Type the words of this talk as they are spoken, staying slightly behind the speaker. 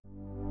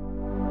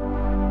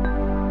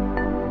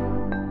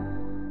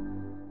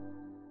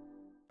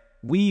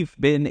we've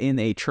been in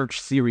a church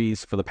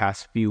series for the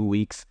past few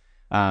weeks,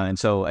 and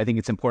so I think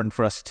it's important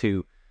for us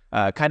to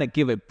kind of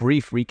give a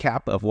brief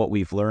recap of what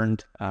we've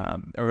learned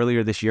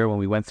earlier this year when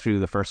we went through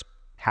the first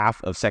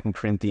half of 2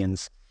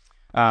 Corinthians.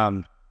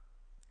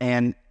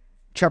 And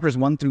chapters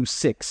 1 through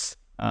 6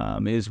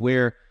 is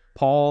where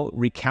Paul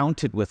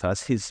recounted with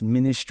us his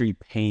ministry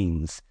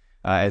pains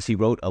as he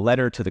wrote a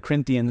letter to the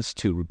Corinthians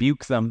to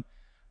rebuke them,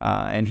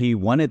 and he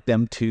wanted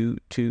them to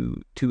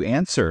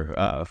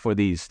answer for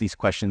these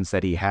questions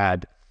that he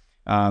had.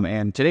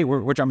 And today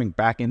we're jumping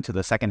back into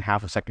the second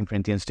half of 2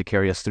 Corinthians to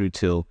carry us through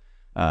till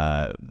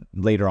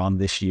later on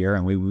this year,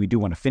 and we do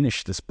want to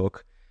finish this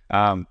book.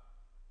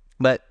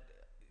 But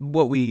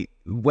what we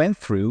went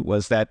through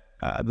was that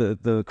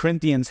the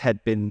Corinthians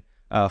had been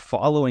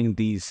following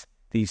these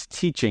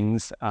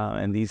teachings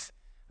and these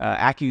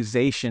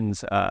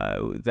accusations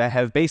that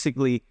have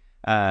basically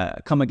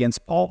come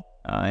against Paul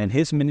and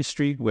his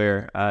ministry,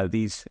 where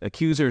these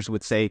accusers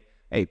would say,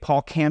 hey,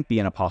 Paul can't be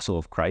an apostle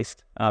of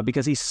Christ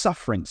because he's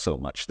suffering so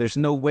much. There's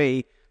no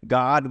way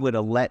God would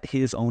have let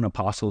his own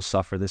apostles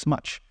suffer this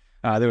much.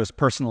 There was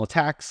personal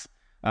attacks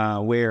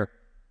where,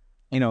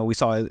 we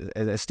saw,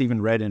 as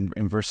Stephen read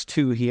in verse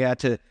 2, he had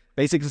to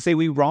basically say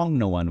we wronged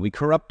no one, we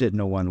corrupted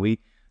no one, we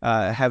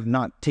have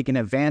not taken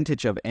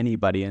advantage of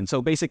anybody. And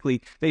so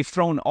basically they've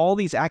thrown all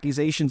these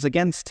accusations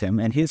against him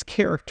and his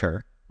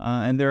character,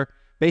 and they're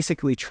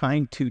basically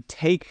trying to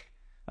take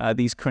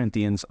these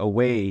Corinthians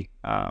away.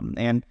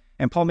 And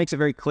Paul makes it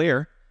very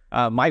clear,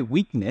 my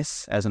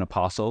weakness as an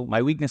apostle,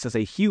 my weakness as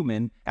a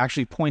human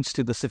actually points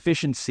to the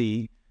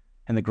sufficiency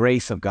and the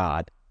grace of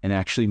God, and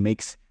actually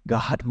makes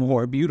God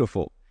more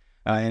beautiful.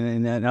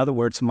 And in other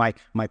words, my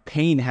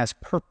pain has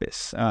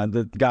purpose.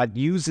 God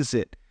uses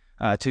it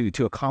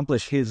to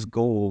accomplish his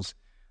goals.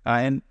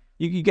 And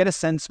you get a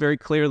sense very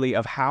clearly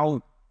of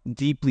how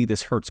deeply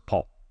this hurts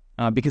Paul,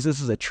 because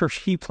this is a church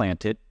he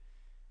planted,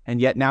 and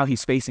yet now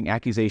he's facing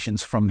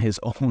accusations from his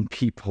own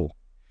people.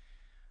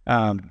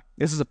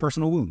 This is a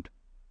personal wound.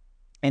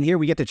 And here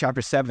we get to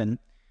chapter 7,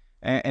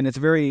 and it's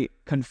a very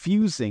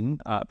confusing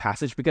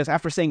passage, because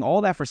after saying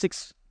all that for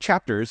 6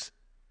 chapters,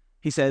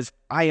 he says,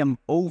 I am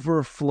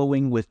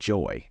overflowing with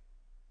joy.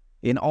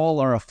 In all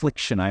our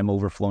affliction, I am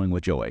overflowing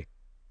with joy.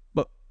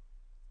 But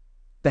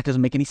that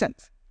doesn't make any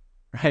sense,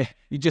 right?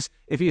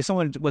 If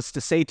someone was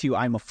to say to you,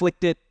 I'm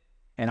afflicted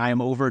and I am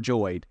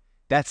overjoyed,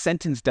 that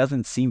sentence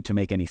doesn't seem to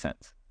make any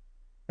sense,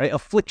 right?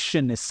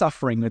 Affliction is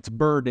suffering, it's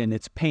burden,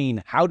 it's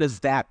pain. How does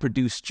that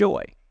produce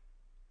joy?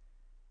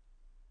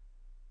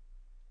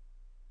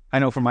 I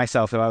know for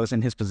myself, if I was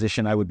in his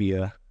position, I would be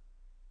a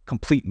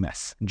complete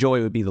mess.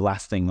 Joy would be the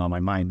last thing on my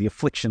mind. The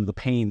affliction, the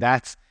pain,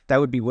 that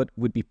would be what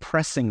would be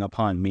pressing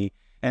upon me.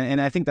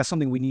 And I think that's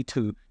something we need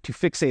to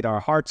fixate our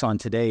hearts on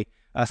today.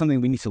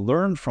 Something we need to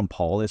learn from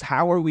Paul is,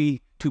 how are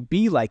we to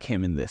be like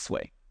him in this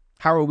way?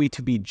 How are we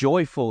to be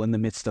joyful in the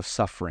midst of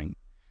suffering?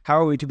 How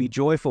are we to be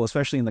joyful,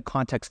 especially in the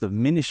context of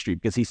ministry?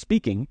 Because he's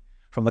speaking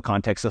from the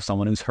context of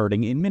someone who's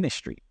hurting in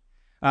ministry.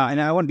 And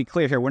I want to be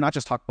clear here, we're not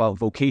just talking about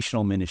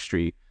vocational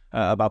ministry,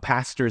 about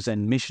pastors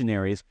and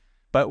missionaries,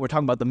 but we're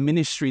talking about the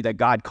ministry that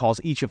God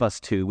calls each of us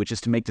to, which is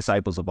to make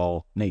disciples of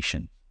all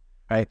nations,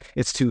 right?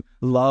 It's to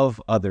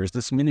love others.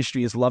 This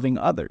ministry is loving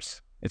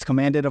others. It's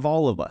commanded of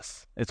all of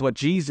us. It's what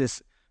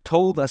Jesus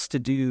told us to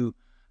do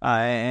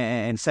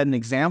and set an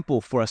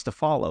example for us to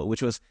follow,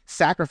 which was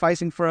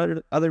sacrificing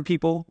for other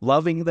people,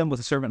 loving them with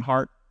a servant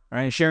heart,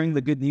 right? Sharing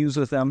the good news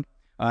with them,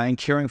 and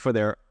caring for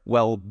their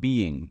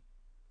well-being.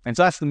 And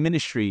so that's the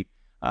ministry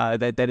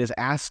that is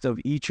asked of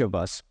each of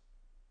us.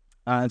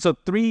 And so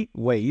 3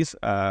 ways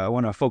I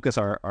want to focus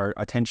our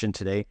attention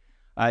today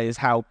is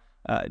how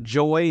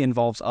joy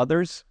involves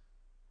others.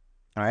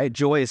 All right,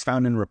 joy is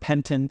found in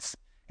repentance,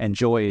 and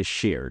joy is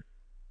shared.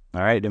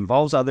 All right, it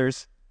involves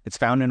others, it's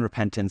found in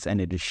repentance,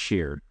 and it is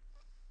shared.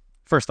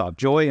 First off,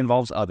 joy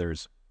involves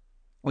others.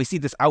 We see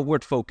this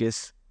outward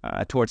focus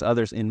towards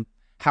others in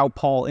how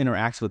Paul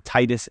interacts with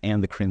Titus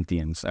and the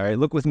Corinthians. All right,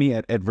 look with me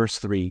at verse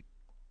 3.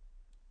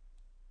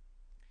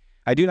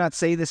 I do not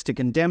say this to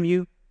condemn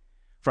you,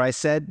 for I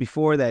said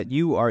before that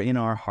you are in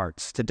our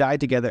hearts, to die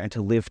together and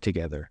to live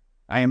together.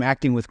 I am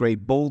acting with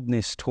great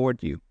boldness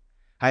toward you.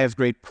 I have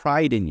great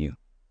pride in you.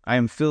 I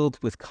am filled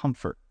with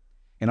comfort.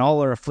 In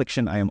all our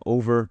affliction, I am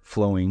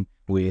overflowing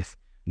with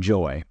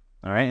joy.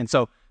 All right, and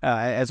so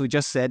as we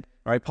just said,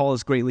 all right, Paul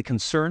is greatly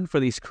concerned for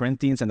these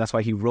Corinthians, and that's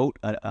why he wrote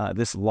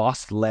this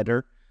lost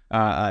letter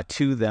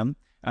to them.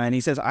 And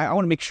he says, I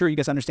want to make sure you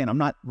guys understand, I'm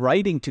not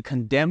writing to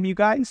condemn you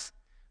guys,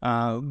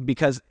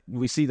 because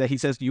we see that he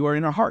says you are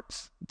in our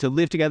hearts, to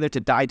live together, to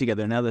die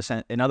together.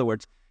 In other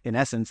words, in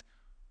essence,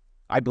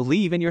 I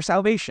believe in your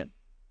salvation.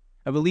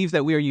 I believe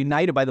that we are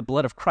united by the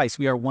blood of Christ.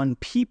 We are one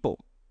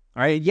people.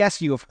 All right.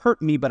 Yes, you have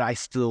hurt me, but I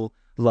still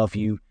love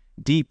you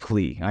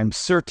deeply. I'm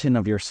certain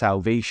of your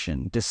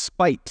salvation,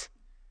 despite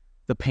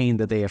the pain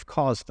that they have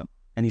caused them.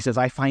 And he says,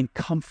 I find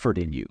comfort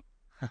in you.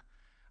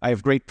 I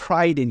have great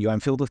pride in you. I'm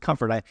filled with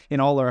comfort. In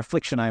all our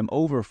affliction, I am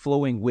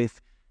overflowing with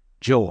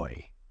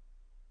joy.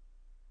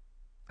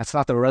 That's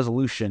not the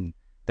resolution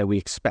that we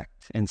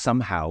expect. And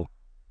somehow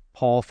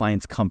Paul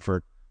finds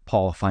comfort,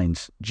 Paul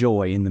finds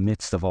joy in the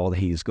midst of all that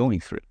he is going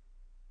through.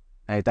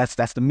 Right? That's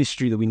the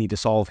mystery that we need to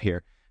solve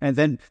here. And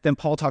then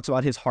Paul talks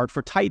about his heart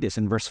for Titus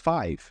in verse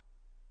 5.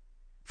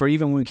 For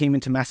even when we came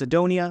into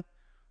Macedonia,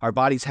 our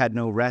bodies had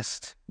no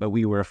rest, but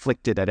we were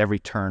afflicted at every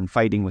turn,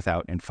 fighting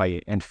without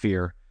and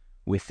fear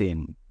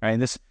within. Right?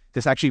 And this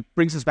actually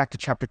brings us back to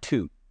chapter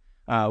 2,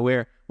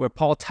 where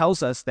Paul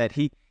tells us that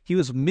he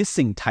was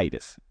missing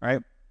Titus.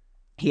 Right?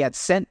 He had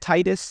sent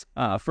Titus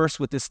first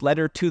with this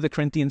letter to the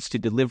Corinthians to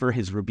deliver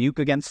his rebuke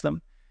against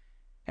them,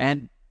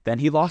 and then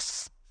he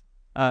lost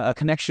a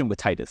connection with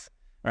Titus.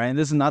 Right? And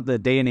this is not the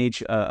day and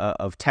age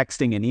of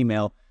texting and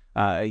email.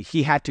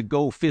 He had to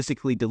go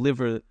physically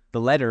deliver the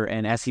letter,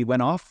 and as he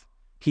went off,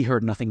 he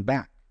heard nothing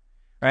back.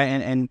 Right?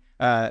 And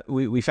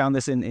we found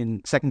this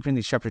in 2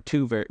 Corinthians chapter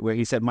 2, where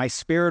he said, my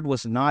spirit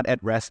was not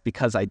at rest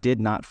because I did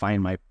not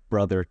find my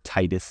brother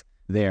Titus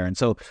there. And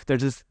so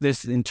there's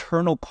this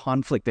internal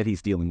conflict that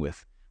he's dealing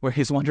with, where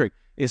he's wondering,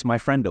 is my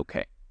friend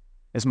okay?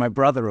 Is my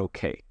brother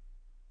okay?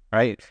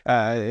 Right?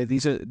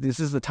 This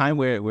is the time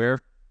where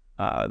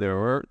there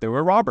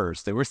were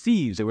robbers, there were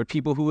thieves, there were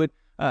people who would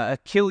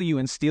kill you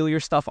and steal your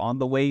stuff on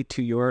the way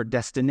to your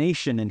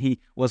destination, and he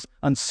was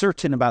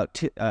uncertain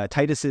about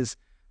Titus's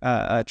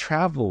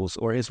travels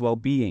or his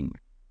well-being.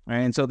 Right?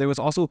 And so there was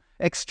also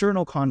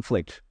external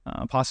conflict,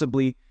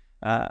 possibly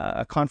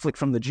a conflict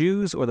from the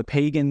Jews or the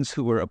pagans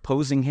who were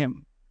opposing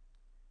him.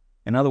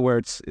 In other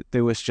words,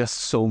 there was just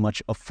so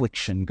much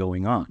affliction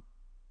going on.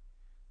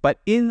 But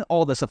in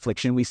all this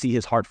affliction, we see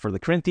his heart for the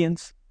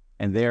Corinthians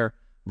and their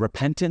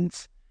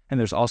repentance, and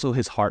there's also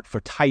his heart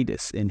for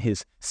Titus in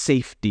his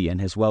safety and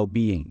his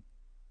well-being.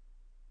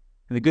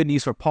 And the good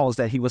news for Paul is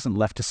that he wasn't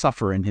left to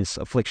suffer in his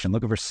affliction.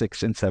 Look at verse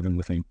 6 and 7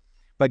 with me.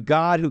 But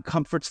God, who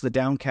comforts the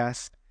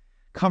downcast,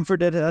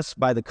 comforted us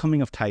by the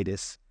coming of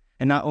Titus,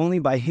 and not only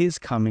by his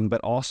coming,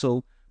 but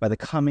also by the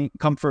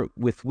comfort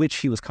with which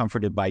he was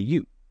comforted by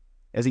you,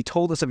 as he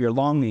told us of your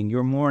longing,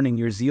 your mourning,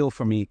 your zeal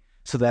for me,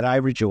 so that I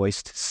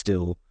rejoiced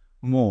still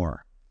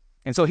more.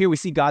 And so here we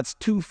see God's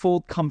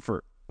twofold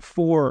comfort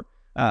for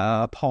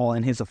Paul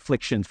and his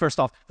afflictions. First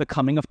off, the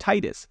coming of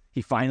Titus.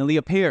 He finally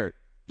appeared,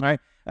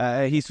 right?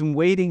 He's been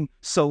waiting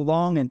so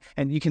long,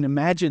 and you can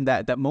imagine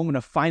that moment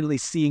of finally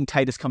seeing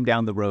Titus come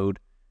down the road,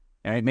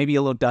 right? Maybe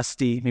a little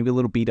dusty, maybe a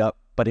little beat up,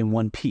 but in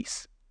one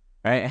piece,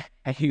 right?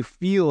 And you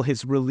feel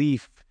his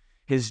relief,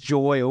 his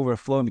joy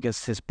overflowing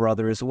because his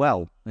brother is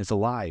well, is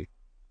alive,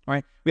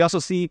 right? We also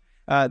see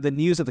the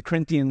news of the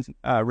Corinthians'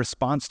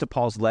 response to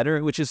Paul's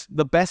letter, which is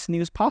the best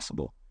news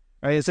possible.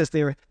 Right? It says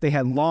they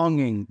had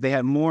longing, they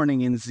had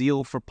mourning and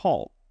zeal for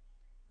Paul.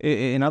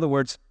 In other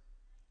words,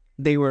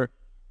 they were.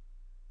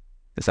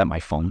 Is that my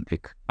phone?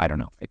 I don't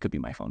know. It could be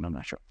my phone. I'm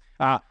not sure.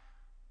 But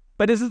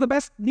this is the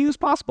best news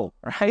possible,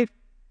 right?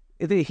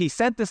 He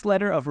sent this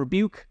letter of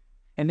rebuke,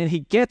 and then he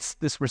gets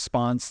this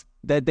response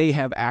that they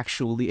have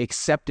actually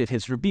accepted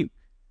his rebuke.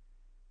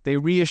 They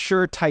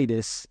reassure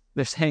Titus.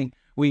 They're saying,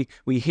 we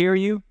hear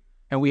you,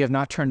 and we have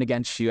not turned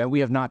against you, and we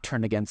have not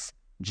turned against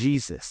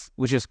Jesus,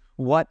 which is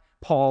what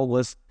Paul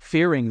was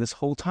fearing this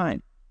whole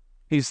time.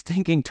 He's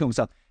thinking to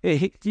himself,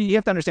 you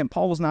have to understand,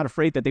 Paul was not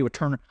afraid that they would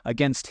turn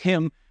against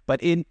him,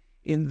 but in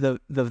the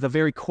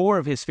very core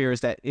of his fear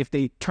is that if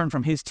they turn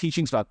from his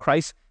teachings about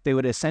Christ, they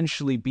would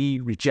essentially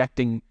be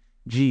rejecting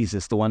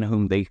Jesus, the one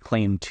whom they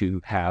claim to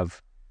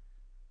have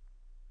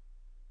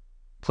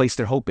placed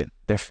their hope in,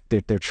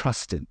 their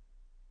trust in.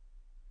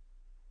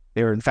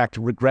 They were, in fact,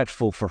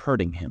 regretful for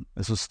hurting him.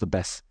 This was the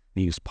best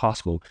news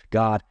possible.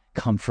 God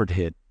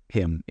comforted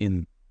him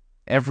in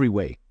every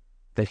way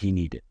that he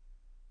needed.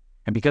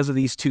 And because of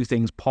these two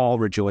things, Paul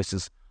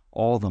rejoices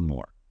all the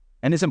more.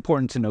 And it's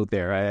important to note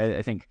there,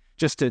 I think,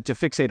 just to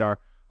fixate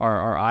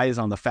our eyes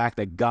on the fact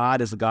that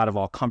God is the God of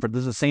all comfort.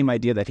 This is the same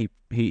idea that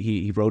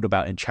he wrote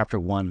about in chapter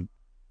 1,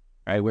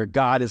 right? Where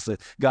God is the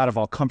God of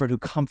all comfort who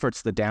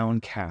comforts the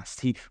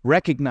downcast. He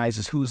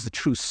recognizes who is the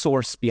true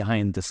source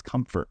behind this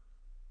comfort.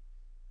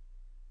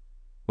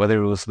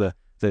 Whether it was the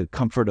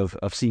comfort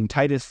of seeing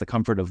Titus, the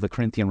comfort of the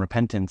Corinthian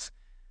repentance,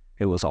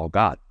 it was all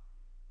God.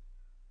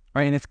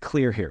 Right? And it's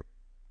clear here.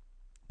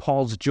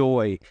 Paul's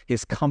joy,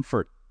 his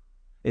comfort,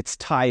 it's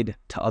tied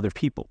to other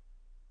people.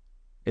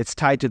 It's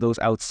tied to those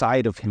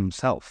outside of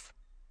himself.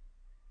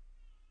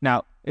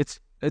 Now, it's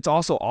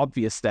also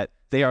obvious that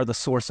they are the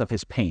source of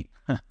his pain.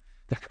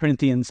 The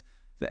Corinthians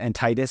and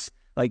Titus,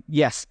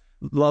 yes,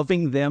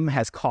 loving them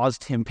has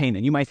caused him pain.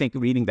 And you might think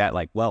reading that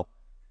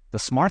the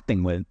smart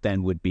thing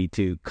would be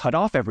to cut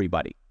off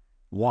everybody.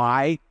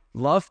 Why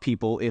love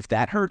people if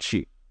that hurts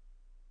you?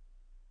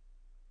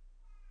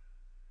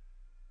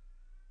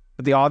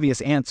 But the obvious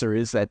answer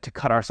is that to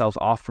cut ourselves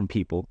off from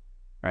people,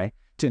 right,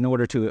 in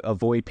order to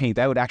avoid pain,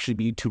 that would actually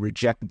be to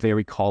reject the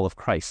very call of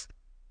Christ,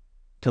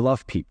 to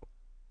love people,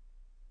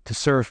 to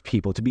serve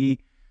people, to be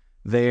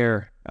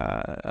their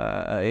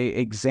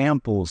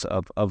examples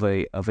of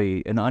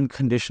an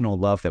unconditional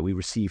love that we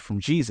receive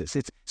from Jesus.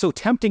 It's so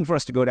tempting for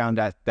us to go down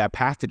that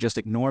path to just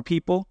ignore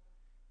people,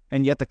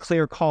 and yet the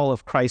clear call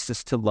of Christ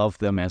is to love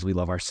them as we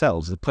love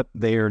ourselves, to put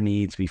their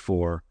needs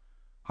before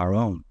our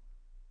own.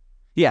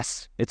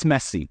 Yes, it's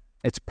messy.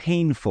 It's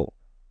painful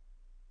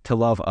to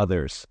love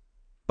others.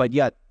 But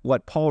yet,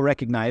 what Paul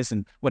recognized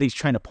and what he's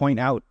trying to point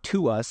out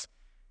to us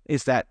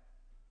is that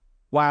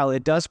while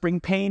it does bring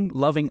pain,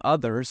 loving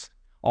others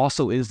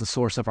also is the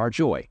source of our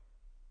joy.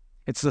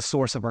 It's the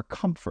source of our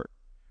comfort.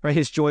 Right?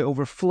 His joy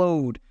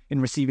overflowed in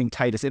receiving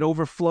Titus. It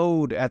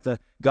overflowed at the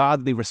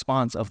godly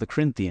response of the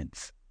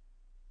Corinthians.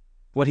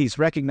 What he's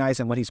recognized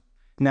and what he's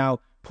now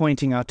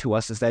pointing out to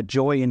us is that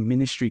joy in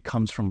ministry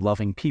comes from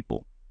loving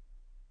people.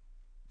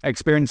 I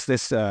experienced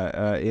this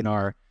in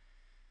our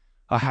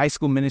high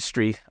school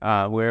ministry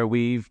where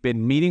we've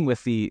been meeting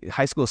with the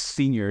high school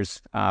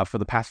seniors for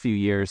the past few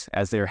years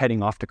as they're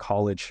heading off to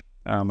college.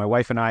 My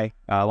wife and I,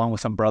 along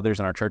with some brothers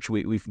in our church,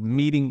 we've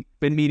been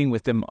meeting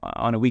with them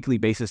on a weekly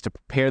basis to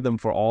prepare them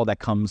for all that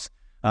comes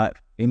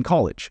in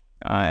college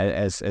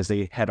as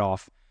they head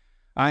off.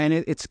 And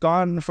it's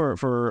gone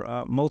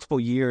for multiple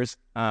years.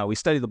 We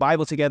study the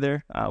Bible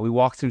together. We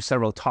walk through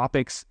several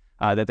topics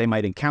that they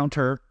might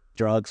encounter: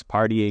 drugs,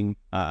 partying,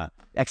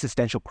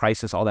 existential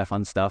crisis, all that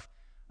fun stuff.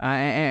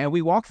 And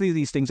we walk through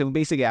these things and we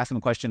basically ask them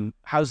the question,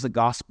 how does the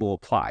gospel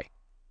apply?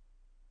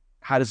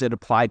 How does it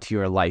apply to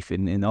your life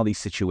in all these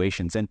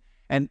situations?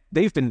 And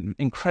they've been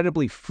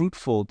incredibly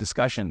fruitful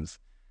discussions.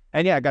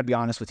 And yeah, I got to be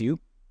honest with you,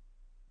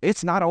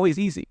 it's not always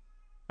easy,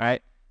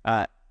 right?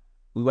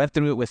 We went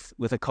through it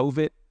with a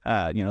COVID,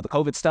 the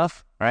COVID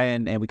stuff, right?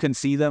 And we couldn't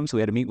see them, so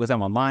we had to meet with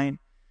them online.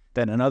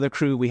 Then another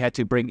crew we had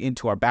to bring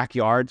into our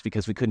backyards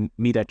because we couldn't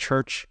meet at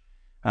church.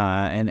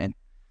 And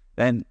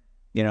then,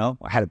 I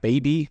had a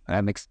baby.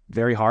 That makes it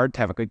very hard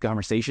to have a good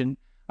conversation.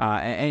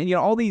 And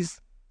all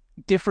these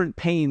different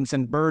pains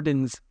and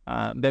burdens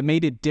that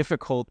made it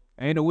difficult,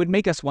 and it would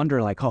make us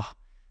wonder, like, oh,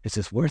 is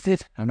this worth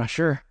it? I'm not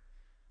sure.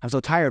 I'm so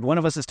tired. One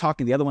of us is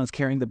talking, the other one's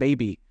carrying the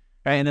baby,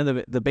 right? And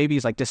then the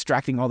baby's like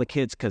distracting all the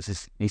kids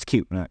because he's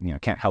cute.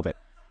 Can't help it,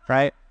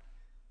 right?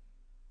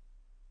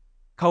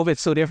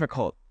 COVID's so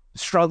difficult.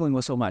 Struggling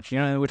with so much.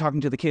 We're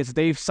talking to the kids.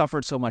 They've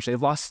suffered so much.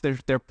 They've lost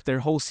their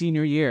whole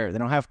senior year. They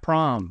don't have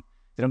prom.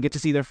 They don't get to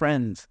see their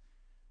friends.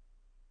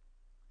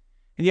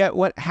 And yet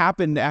what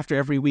happened after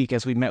every week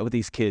as we met with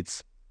these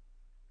kids,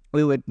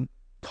 we would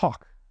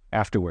talk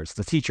afterwards,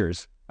 the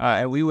teachers,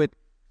 and we would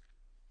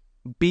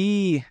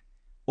be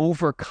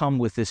overcome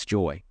with this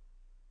joy,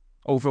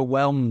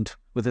 overwhelmed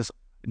with this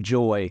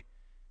joy,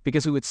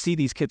 because we would see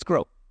these kids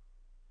grow.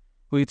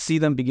 We would see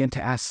them begin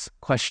to ask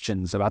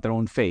questions about their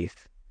own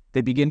faith.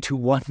 They begin to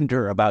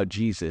wonder about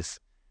Jesus.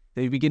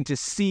 They begin to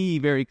see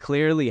very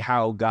clearly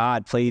how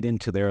God played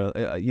into their,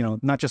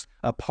 not just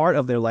a part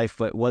of their life,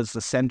 but was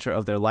the center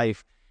of their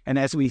life. And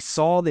as we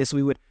saw this,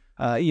 we would,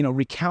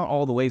 recount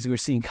all the ways we were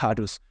seeing God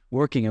was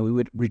working, and we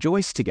would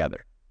rejoice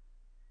together.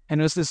 And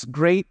it was this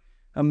great,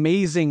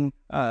 amazing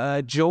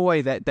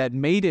joy that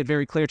made it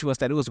very clear to us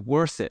that it was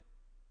worth it.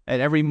 At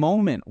every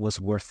moment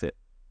was worth it.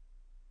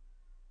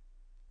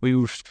 We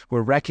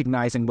were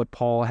recognizing what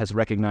Paul has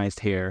recognized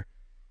here,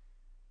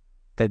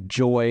 that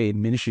joy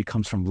in ministry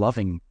comes from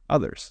loving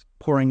others,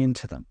 pouring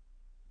into them.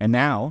 And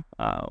now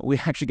we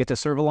actually get to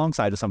serve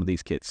alongside of some of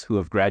these kids who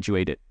have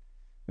graduated.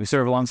 We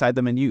serve alongside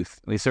them in youth.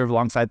 We serve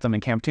alongside them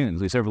in Camp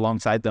Tunes. We serve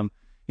alongside them,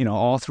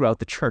 all throughout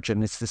the church.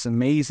 And it's this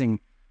amazing,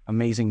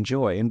 amazing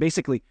joy. And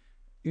basically,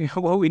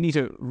 what we need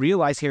to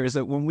realize here is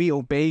that when we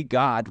obey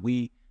God,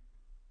 we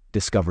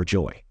discover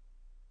joy.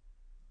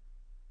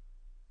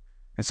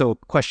 And so,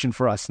 question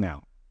for us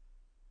now.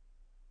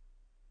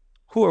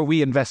 Who are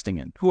we investing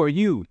in? Who are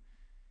you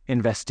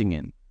investing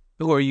in?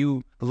 Who are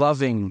you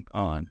loving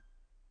on?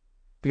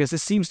 Because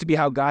this seems to be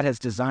how God has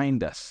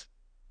designed us.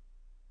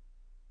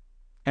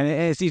 And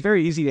it's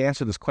very easy to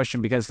answer this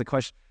question, because the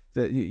question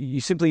that you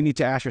simply need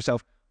to ask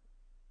yourself,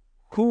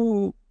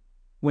 who,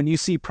 when you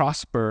see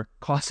prosper,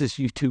 causes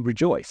you to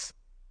rejoice?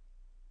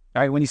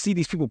 All right, when you see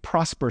these people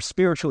prosper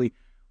spiritually,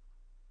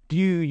 do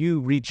you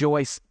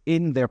rejoice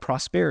in their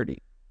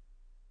prosperity?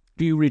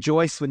 Do you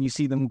rejoice when you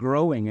see them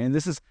growing? And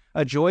this is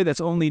a joy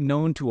that's only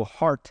known to a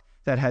heart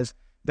that has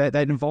that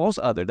involves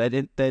others,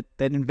 that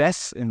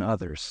invests in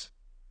others.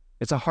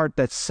 It's a heart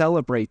that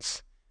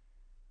celebrates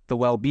the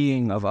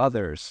well-being of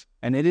others.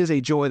 And it is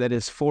a joy that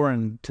is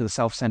foreign to the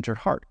self-centered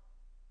heart.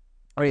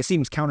 All right, it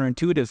seems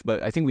counterintuitive,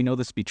 but I think we know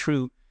this to be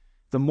true.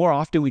 The more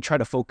often we try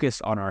to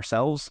focus on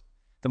ourselves,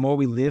 the more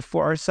we live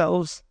for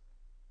ourselves,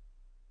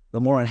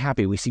 the more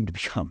unhappy we seem to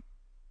become.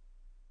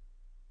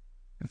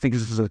 I think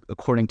this is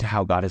according to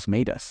how God has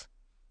made us.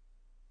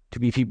 To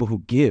be people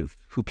who give,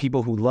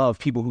 people who love,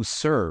 people who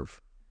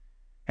serve.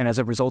 And as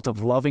a result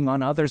of loving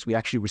on others, we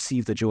actually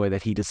receive the joy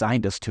that He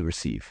designed us to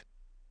receive.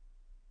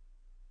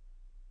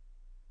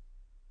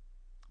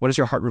 What is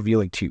your heart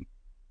revealing to you?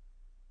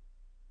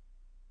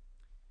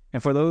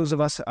 And for those of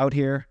us out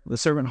here, the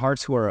servant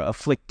hearts who are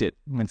afflicted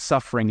and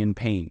suffering in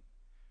pain,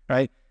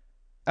 right?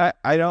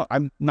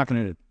 I'm not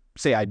going to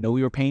say I know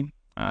your pain,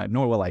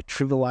 nor will I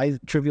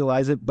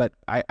trivialize it, but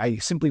I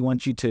simply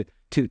want you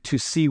to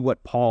see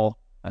what Paul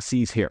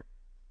sees here.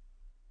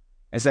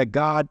 Is that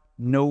God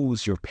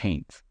knows your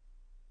pains.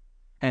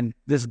 And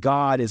this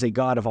God is a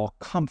God of all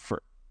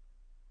comfort.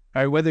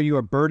 Right? Whether you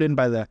are burdened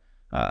by the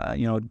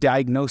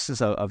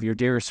diagnosis of your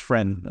dearest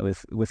friend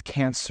with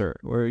cancer,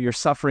 or you're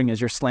suffering as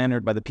you're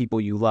slandered by the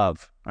people you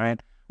love,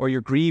 right? Or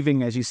you're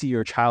grieving as you see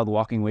your child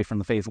walking away from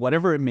the faith.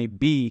 Whatever it may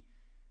be,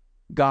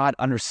 God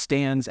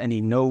understands and he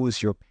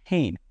knows your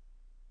pain.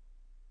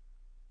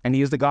 And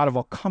he is the God of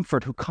all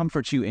comfort who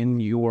comforts you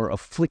in your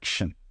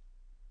affliction.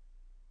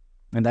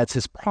 And that's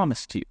his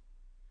promise to you.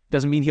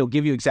 Doesn't mean he'll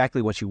give you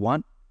exactly what you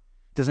want.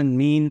 Doesn't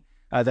mean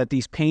that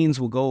these pains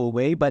will go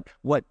away. But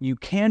what you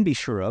can be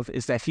sure of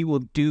is that he will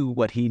do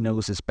what he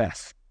knows is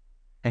best.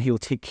 And he will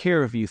take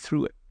care of you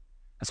through it.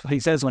 That's what he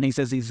says when he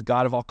says he's the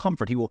God of all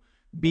comfort. He will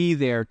be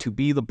there to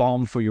be the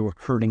balm for your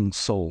hurting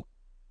soul.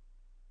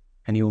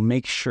 And he will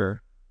make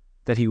sure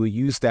that he will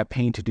use that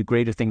pain to do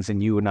greater things than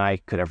you and I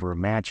could ever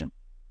imagine.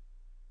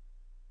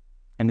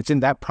 And it's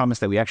in that promise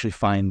that we actually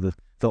find the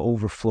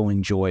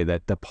overflowing joy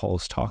that Paul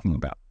is talking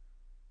about.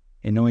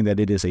 In knowing that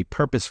it is a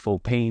purposeful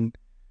pain,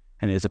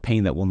 and it is a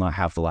pain that will not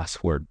have the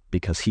last word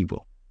because he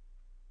will.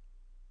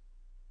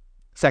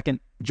 Second,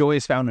 joy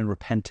is found in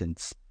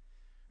repentance.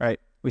 Right?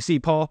 We see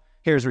Paul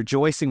here is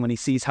rejoicing when he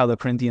sees how the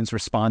Corinthians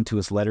respond to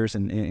his letters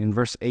in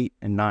verse 8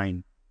 and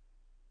 9.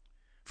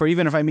 For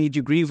even if I made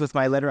you grieve with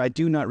my letter, I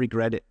do not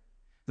regret it,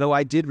 though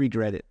I did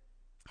regret it.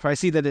 For I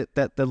see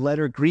that the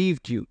letter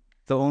grieved you,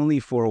 though only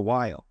for a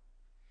while.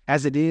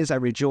 As it is, I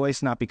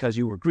rejoice not because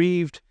you were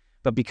grieved,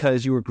 but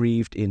because you were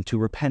grieved into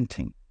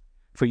repenting.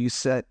 For you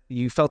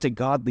felt a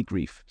godly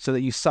grief, so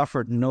that you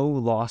suffered no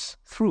loss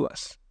through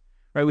us.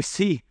 Right? We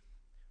see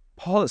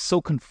Paul is so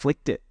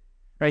conflicted.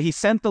 Right? He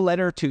sent the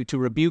letter to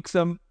rebuke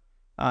them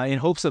in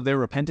hopes of their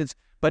repentance,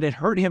 but it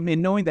hurt him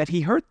in knowing that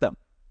he hurt them.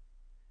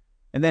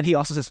 And then he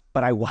also says,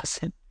 but I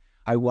wasn't.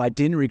 I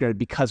didn't regret it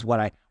because what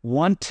I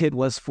wanted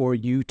was for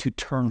you to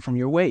turn from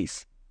your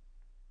ways.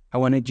 I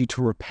wanted you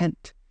to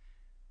repent.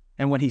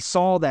 And when he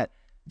saw that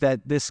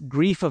this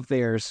grief of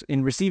theirs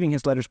in receiving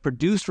his letters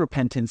produced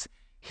repentance,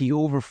 he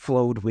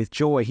overflowed with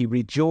joy. He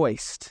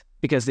rejoiced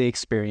because they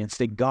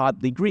experienced a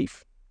godly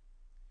grief.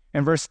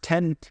 In verse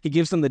 10, he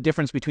gives them the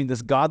difference between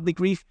this godly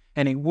grief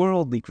and a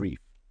worldly grief.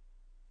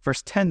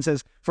 Verse 10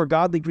 says, for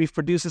godly grief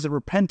produces a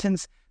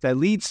repentance that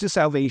leads to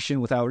salvation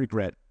without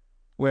regret,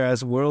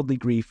 whereas worldly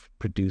grief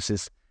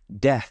produces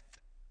death.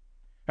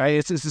 Right?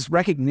 It's this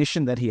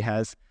recognition that he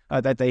has,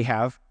 that they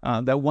have,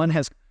 that one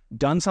has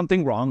done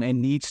something wrong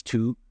and needs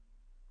to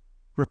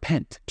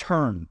repent,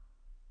 turn.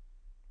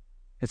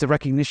 It's a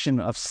recognition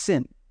of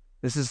sin.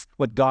 This is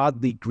what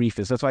godly grief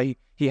is. That's why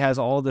he has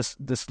all this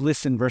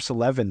list in verse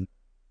 11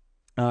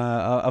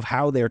 of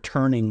how they're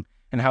turning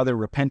and how they're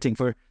repenting.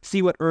 For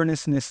see what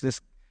earnestness this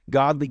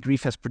godly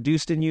grief has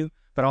produced in you,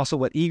 but also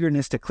what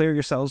eagerness to clear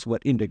yourselves,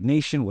 what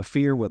indignation, what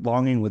fear, what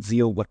longing, what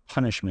zeal, what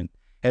punishment.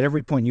 At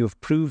every point you have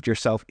proved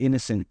yourself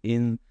innocent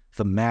in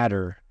the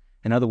matter.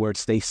 In other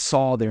words, they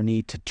saw their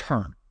need to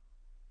turn.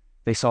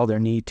 They saw their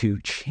need to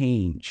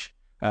change.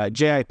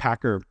 J.I.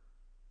 Packer,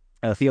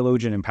 a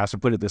theologian and pastor,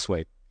 put it this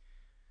way.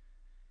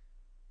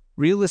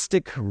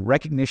 Realistic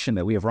recognition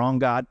that we have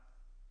wronged God,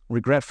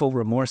 regretful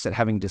remorse at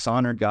having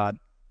dishonored God,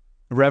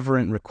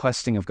 reverent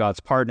requesting of God's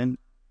pardon,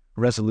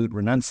 resolute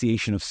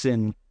renunciation of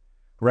sin,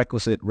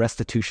 requisite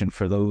restitution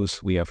for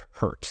those we have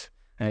hurt.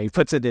 He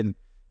puts it in,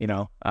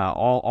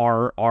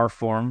 all our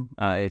form.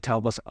 It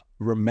tells us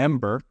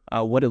remember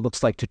what it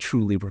looks like to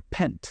truly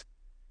repent.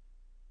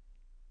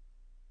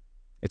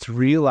 It's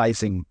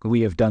realizing we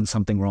have done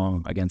something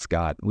wrong against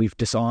God. We've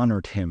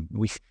dishonored him.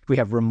 We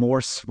have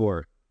remorse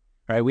for it,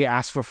 right? We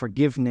ask for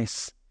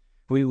forgiveness.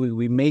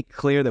 We make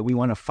clear that we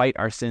want to fight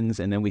our sins,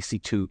 and then we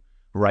seek to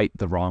right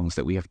the wrongs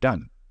that we have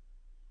done.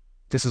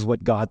 This is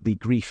what godly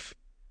grief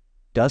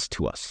does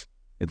to us.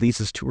 It leads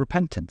us to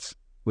repentance,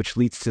 which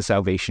leads to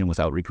salvation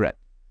without regret.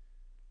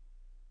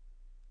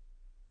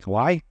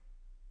 Why?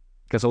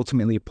 Because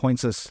ultimately it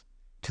points us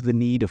to the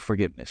need of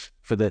forgiveness,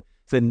 for the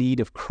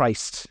need of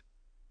Christ.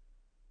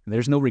 And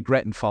there's no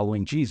regret in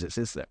following Jesus,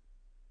 is there?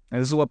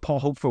 And this is what Paul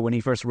hoped for when he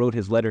first wrote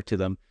his letter to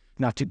them,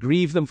 not to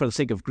grieve them for the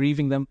sake of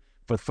grieving them,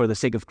 but for the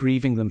sake of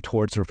grieving them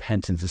towards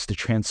repentance, is to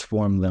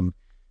transform them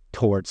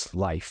towards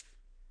life.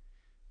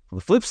 On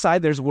the flip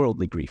side, there's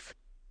worldly grief.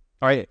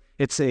 All right,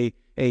 it's a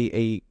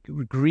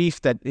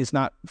grief that is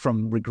not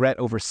from regret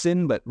over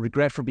sin, but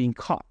regret for being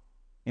caught.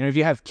 If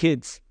you have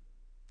kids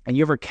and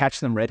you ever catch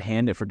them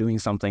red-handed for doing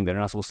something they're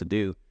not supposed to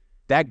do,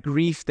 that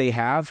grief they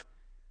have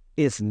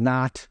is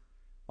not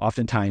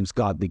oftentimes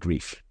godly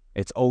grief.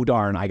 It's, oh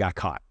darn, I got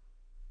caught.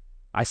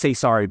 I say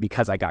sorry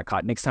because I got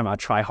caught. Next time I'll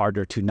try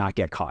harder to not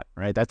get caught,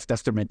 right? That's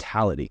their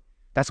mentality.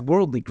 That's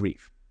worldly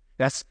grief.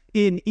 That's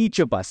in each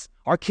of us.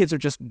 Our kids are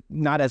just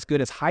not as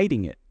good as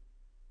hiding it.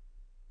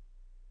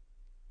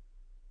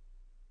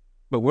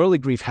 But worldly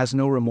grief has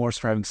no remorse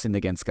for having sinned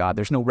against God.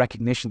 There's no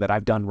recognition that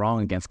I've done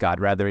wrong against God.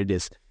 Rather, it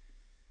is,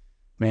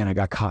 man, I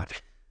got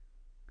caught.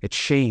 It's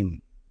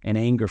shame and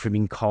anger for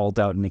being called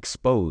out and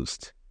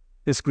exposed.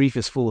 This grief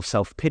is full of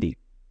self-pity.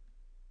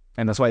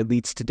 And that's why it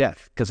leads to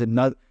death, because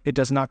it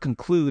does not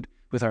conclude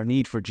with our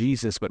need for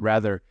Jesus, but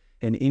rather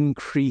an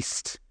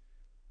increased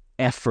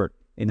effort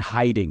in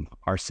hiding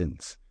our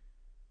sins.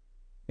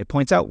 It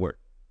points outward.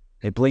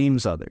 It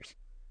blames others.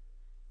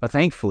 But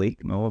thankfully,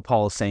 what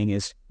Paul is saying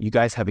is, you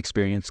guys have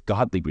experienced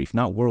godly grief,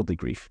 not worldly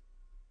grief.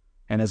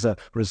 And as a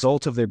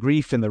result of their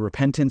grief and their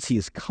repentance, he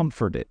is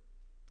comforted.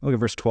 Look at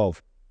verse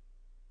 12.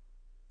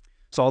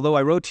 So although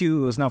I wrote to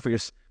you, it was not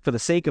for the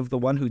sake of the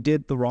one who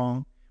did the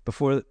wrong,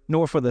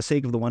 nor for the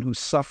sake of the one who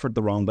suffered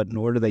the wrong, but in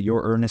order that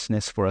your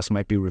earnestness for us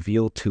might be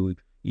revealed to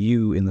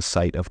you in the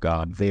sight of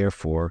God.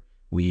 Therefore,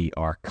 we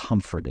are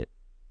comforted.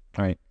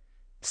 All right.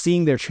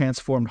 Seeing their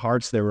transformed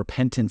hearts, their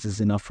repentance is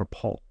enough for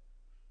Paul.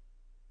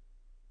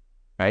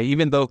 Right?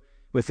 Even though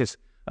with his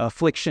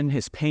affliction,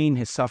 his pain,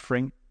 his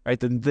suffering, right,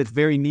 the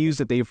very news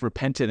that they've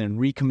repented and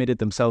recommitted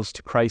themselves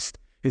to Christ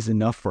is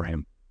enough for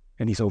him.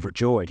 And he's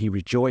overjoyed. He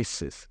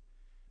rejoices.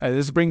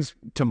 This brings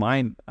to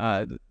mind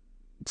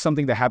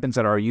something that happens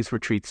at our youth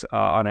retreats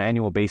on an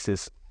annual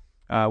basis,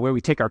 where we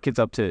take our kids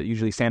up to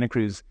usually Santa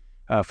Cruz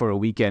for a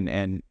weekend,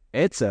 and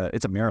it's a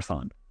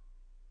marathon.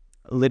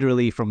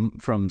 Literally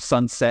from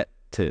sunset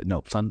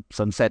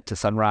to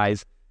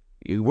sunrise,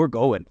 we're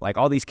going. Like,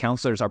 all these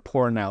counselors are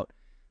pouring out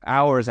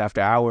hours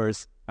after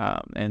hours,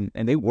 and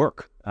they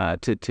work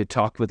to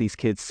talk with these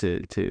kids,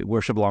 to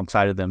worship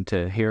alongside of them,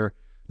 to hear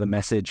the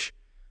message,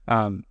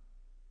 and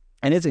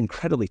it's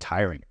incredibly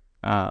tiring.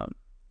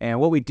 And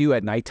what we do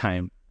at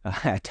nighttime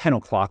at 10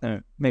 o'clock,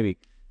 maybe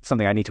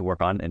something I need to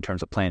work on in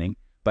terms of planning,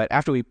 but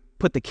after we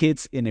put the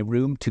kids in a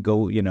room to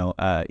go,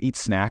 eat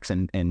snacks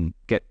and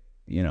get,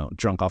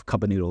 drunk off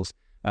cup of noodles,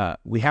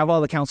 we have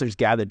all the counselors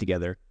gathered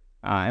together,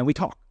 and we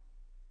talk.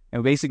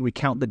 And we basically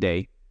recount the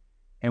day,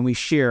 and we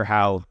share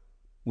how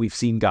we've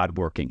seen God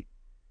working.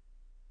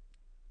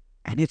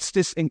 And it's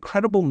this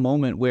incredible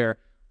moment where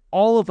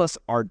all of us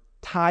are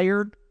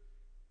tired.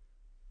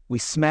 We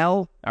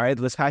smell. All right,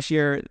 this past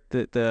year,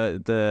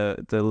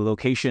 the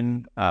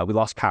location, we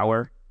lost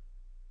power.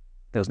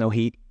 There was no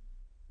heat.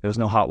 There was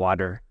no hot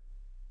water.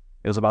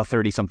 It was about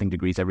 30-something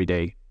degrees every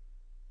day.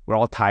 We're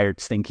all tired,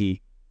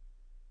 stinky,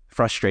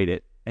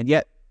 frustrated. And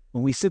yet,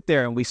 when we sit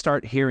there and we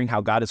start hearing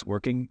how God is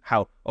working,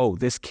 how,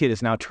 this kid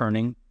is now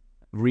turning,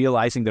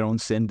 realizing their own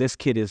sin. This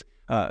kid is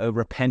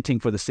repenting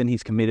for the sin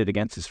he's committed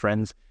against his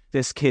friends.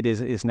 This kid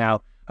is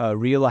now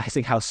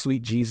realizing how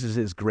sweet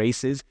Jesus'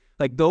 grace is.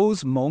 Like,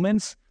 those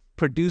moments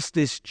produce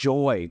this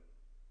joy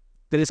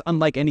that is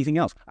unlike anything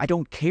else. I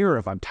don't care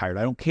if I'm tired.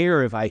 I don't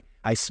care if I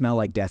smell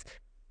like death.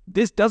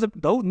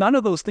 None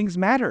of those things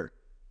matter.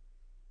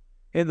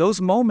 In those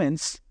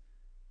moments,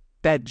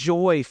 that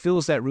joy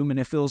fills that room and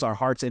it fills our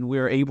hearts, and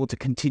we're able to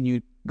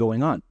continue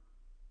going on.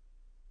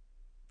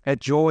 That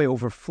joy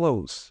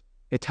overflows.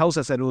 It tells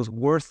us that it was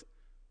worth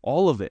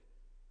all of it,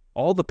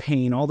 all the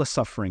pain, all the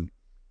suffering.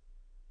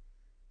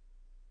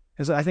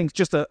 As I think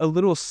just a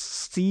little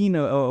scene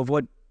of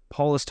what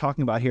Paul is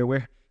talking about here,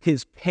 where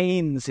his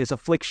pains, his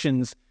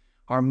afflictions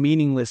are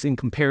meaningless in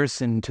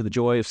comparison to the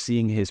joy of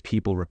seeing his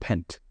people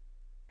repent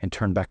and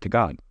turn back to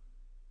God.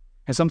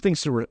 And some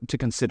things to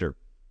consider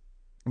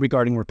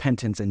regarding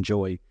repentance and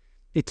joy.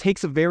 It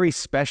takes a very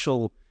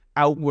special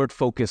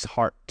outward-focused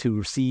heart to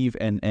receive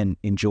and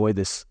enjoy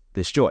this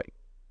joy.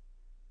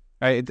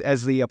 Right?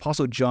 As the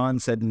Apostle John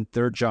said in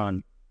 3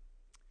 John,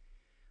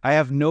 I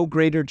have no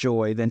greater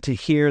joy than to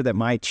hear that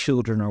my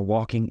children are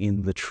walking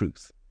in the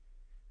truth.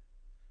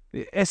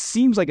 It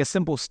seems like a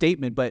simple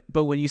statement, but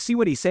when you see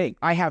what he's saying,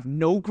 I have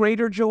no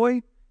greater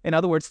joy. In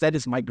other words, that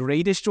is my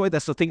greatest joy.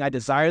 That's the thing I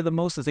desire the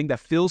most. The thing that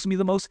fills me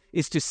the most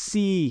is to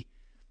see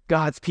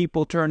God's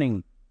people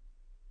turning.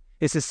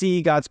 Is to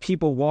see God's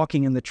people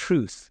walking in the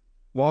truth,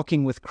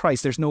 walking with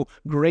Christ. There's no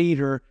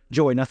greater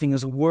joy. Nothing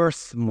is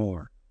worth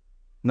more.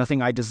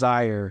 Nothing I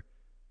desire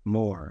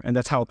more. And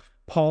that's how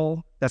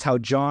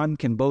John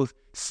can both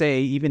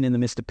say, even in the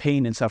midst of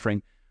pain and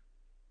suffering,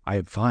 I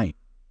am fine.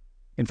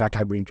 In fact,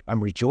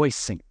 I'm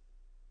rejoicing.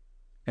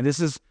 And this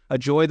is a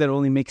joy that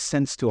only makes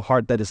sense to a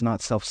heart that is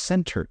not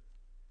self-centered.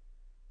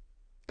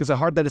 Because a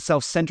heart that is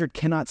self-centered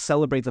cannot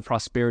celebrate the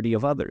prosperity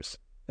of others,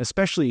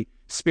 especially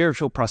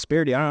spiritual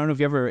prosperity. I don't know if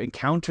you ever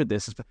encountered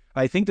this.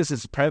 I think this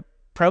is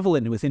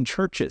prevalent within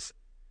churches,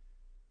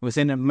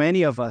 within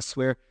many of us,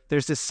 where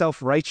there's this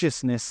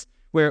self-righteousness,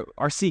 where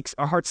our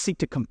hearts seek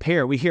to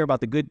compare. We hear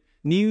about the good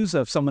news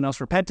of someone else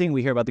repenting.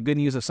 We hear about the good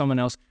news of someone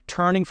else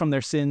turning from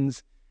their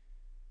sins.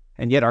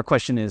 And yet our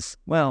question is,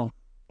 well,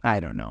 I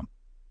don't know.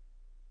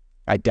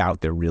 I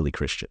doubt they're really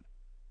Christian.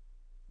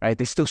 Right?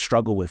 They still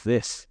struggle with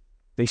this.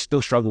 They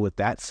still struggle with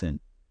that sin.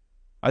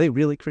 Are they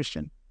really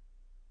Christian?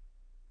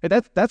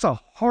 That's a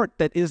heart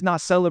that is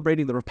not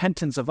celebrating the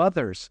repentance of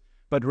others,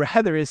 but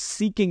rather is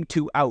seeking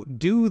to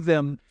outdo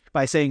them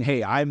by saying,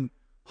 hey, I'm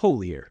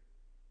holier.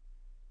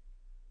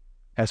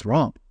 That's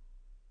wrong.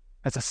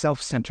 That's a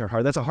self-centered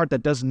heart. That's a heart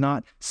that does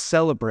not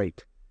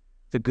celebrate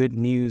the good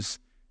news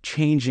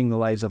changing the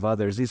lives of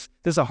others. This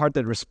is a heart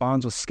that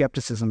responds with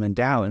skepticism and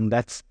doubt, and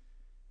that's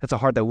a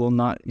heart that will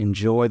not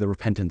enjoy the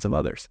repentance of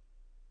others.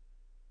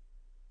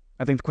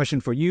 I think the question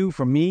for you,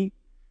 for me,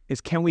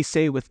 is can we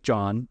say with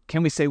John,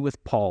 can we say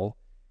with Paul,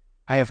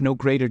 I have no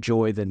greater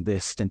joy than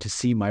this, than to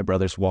see my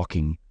brothers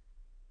walking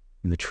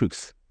in the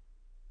truth.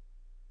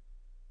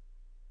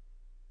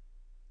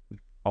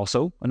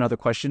 Also, another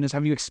question is,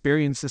 have you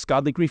experienced this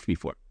godly grief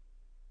before?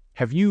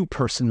 Have you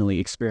personally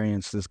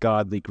experienced this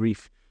godly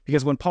grief?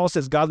 Because when Paul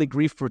says godly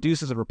grief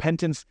produces a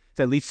repentance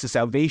that leads to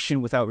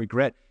salvation without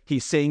regret,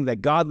 he's saying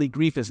that godly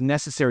grief is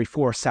necessary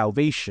for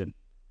salvation.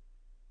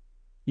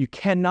 You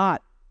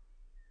cannot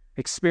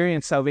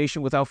experience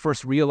salvation without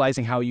first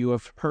realizing how you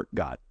have hurt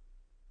God.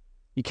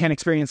 You can't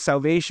experience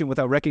salvation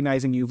without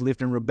recognizing you've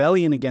lived in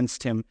rebellion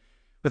against him,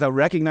 without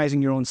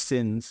recognizing your own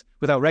sins,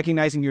 without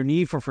recognizing your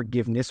need for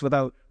forgiveness,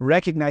 without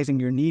recognizing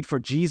your need for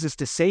Jesus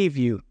to save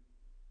you,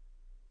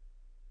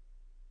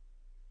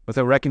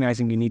 without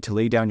recognizing you need to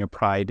lay down your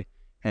pride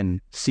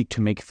and seek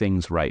to make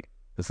things right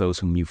with those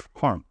whom you've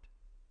harmed.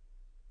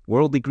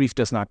 Worldly grief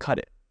does not cut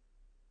it.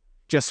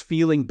 Just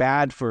feeling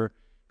bad for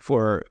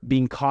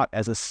being caught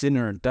as a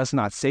sinner does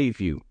not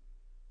save you,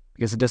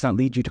 because it does not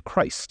lead you to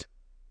Christ.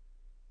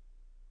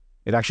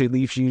 It actually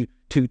leads you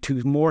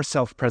to more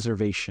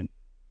self-preservation.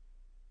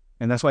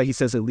 And that's why he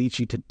says it leads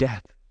you to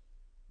death,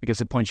 because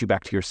it points you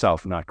back to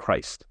yourself, not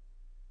Christ.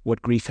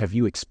 What grief have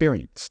you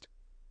experienced?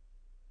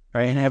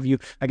 Right? And have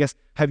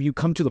you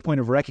come to the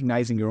point of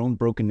recognizing your own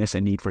brokenness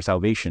and need for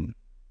salvation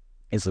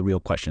is the real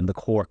question, the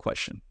core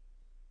question.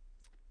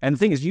 And the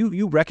thing is,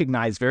 you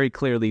recognize very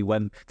clearly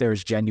when there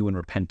is genuine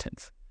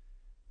repentance,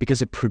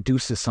 because it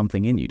produces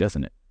something in you,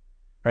 doesn't it?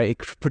 Right? It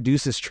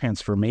produces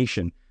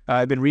transformation.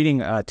 I've been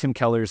reading Tim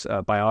Keller's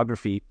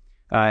biography,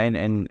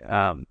 and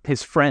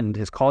his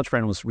college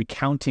friend, was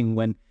recounting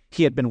when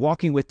he had been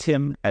walking with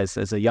Tim as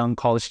a young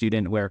college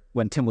student,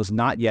 when Tim was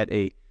not yet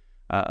a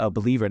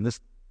believer. And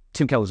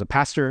Tim Keller was a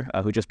pastor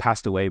who just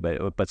passed away,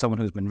 but someone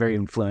who's been very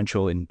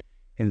influential in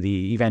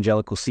the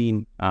evangelical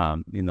scene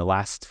in the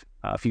last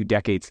few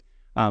decades.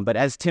 But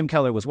as Tim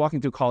Keller was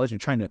walking through college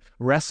and trying to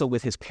wrestle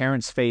with his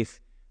parents' faith,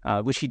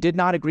 which he did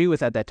not agree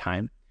with at that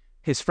time,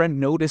 his friend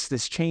noticed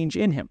this change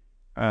in him.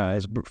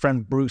 His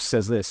friend Bruce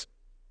says this: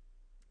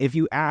 "If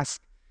you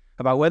ask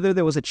about whether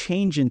there was a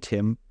change in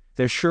Tim,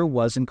 there sure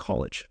was in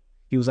college.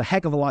 He was a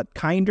heck of a lot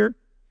kinder.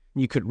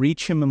 You could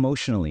reach him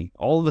emotionally.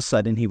 All of a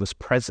sudden, he was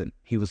present.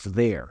 He was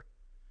there."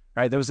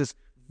 Right? There was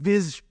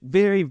this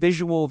very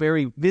visual,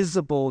 very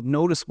visible,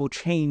 noticeable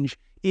change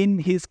in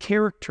his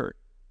character.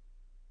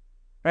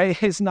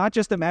 Right? It's not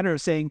just a matter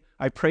of saying,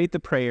 I prayed the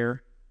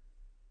prayer,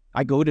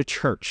 I go to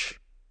church,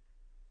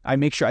 I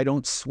make sure I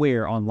don't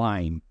swear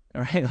online.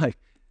 Right? Like,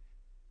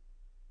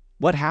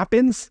 what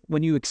happens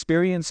when you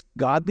experience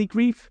godly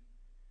grief?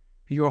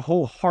 Your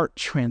whole heart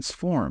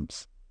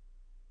transforms.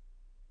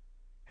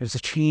 There's a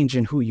change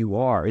in who you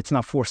are. It's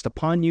not forced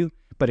upon you,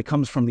 but it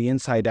comes from the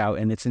inside out,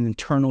 and it's an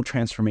internal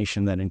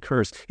transformation that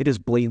occurs. It is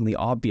blatantly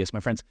obvious, my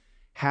friends.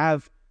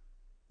 Have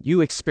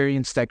you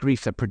experienced that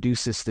grief that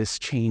produces this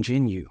change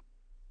in you?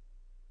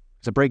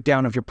 There's a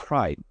breakdown of your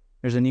pride.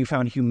 There's a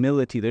newfound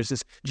humility. There's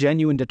this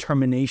genuine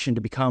determination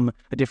to become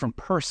a different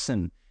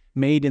person,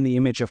 made in the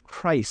image of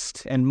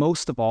Christ. And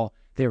most of all,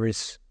 there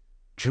is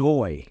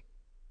joy.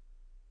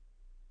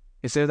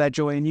 Is there that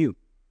joy in you?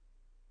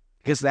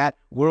 Because that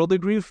worldly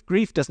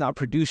grief does not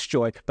produce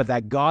joy, but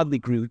that godly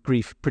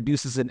grief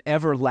produces an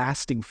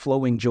everlasting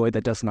flowing joy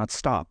that does not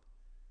stop.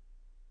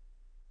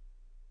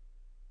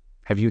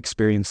 Have you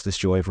experienced this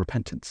joy of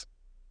repentance?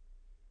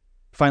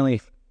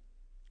 Finally,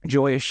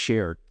 joy is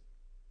shared.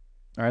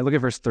 All right, look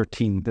at verse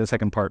 13, the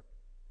second part.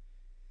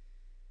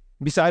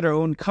 "Beside our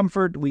own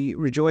comfort, we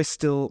rejoice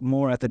still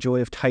more at the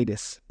joy of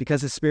Titus,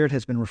 because his spirit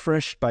has been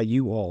refreshed by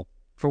you all.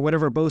 For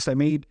whatever boast I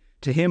made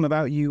to him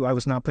about you, I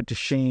was not put to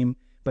shame,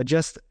 but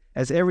just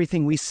as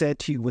everything we said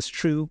to you was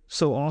true,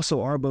 so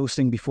also our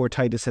boasting before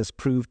Titus has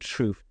proved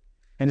truth.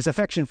 And his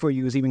affection for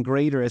you is even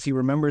greater as he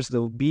remembers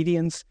the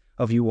obedience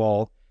of you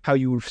all, how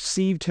you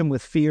received him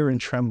with fear and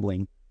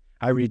trembling.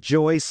 I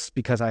rejoice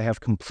because I have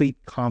complete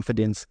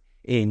confidence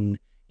in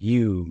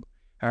you."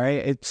 All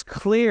right, it's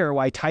clear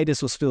why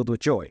Titus was filled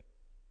with joy.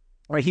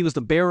 Right, he was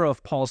the bearer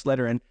of Paul's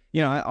letter, and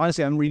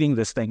honestly, I'm reading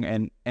this thing,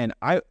 and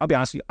I'll be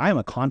honest with you, I am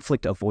a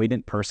conflict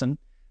avoidant person.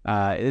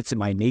 It's in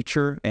my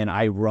nature, and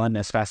I run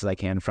as fast as I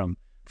can from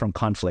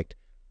conflict.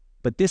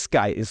 But this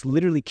guy is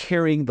literally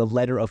carrying the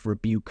letter of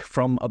rebuke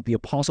from the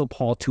Apostle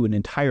Paul to an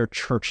entire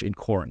church in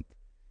Corinth.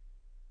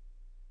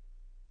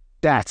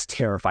 That's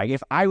terrifying.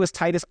 If I was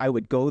Titus, I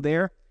would go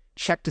there,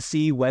 check to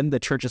see when the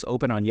church is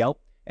open on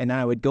Yelp, and then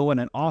I would go in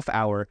an off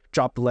hour,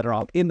 drop the letter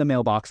off in the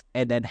mailbox,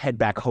 and then head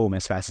back home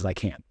as fast as I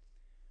can.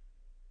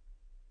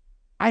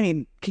 I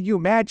mean, can you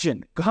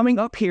imagine coming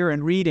up here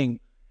and reading,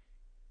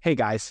 "Hey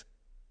guys,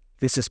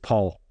 this is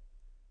Paul.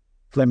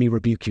 Let me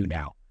rebuke you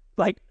now."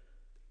 Like,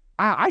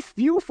 I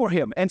feel for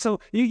him. And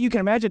so you can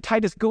imagine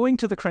Titus going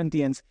to the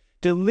Corinthians,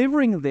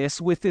 delivering this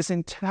with this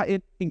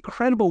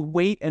incredible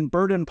weight and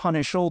burden upon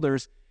his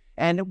shoulders,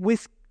 and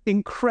with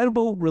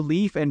incredible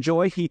relief and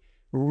joy, he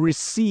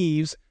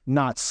receives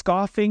not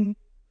scoffing,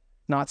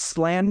 not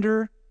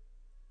slander,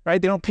 right?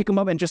 They don't pick him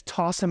up and just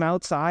toss him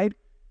outside,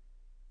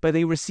 but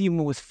they receive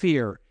him with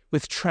fear,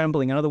 with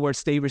trembling. In other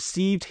words, they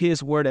received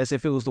his word as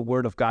if it was the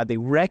word of God. They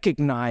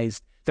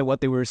recognized that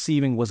what they were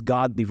receiving was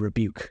godly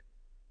rebuke,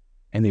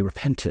 and they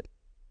repented.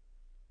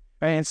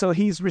 Right? And so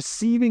he's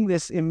receiving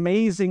this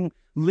amazing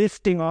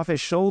lifting off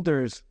his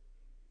shoulders.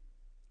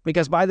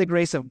 Because by the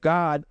grace of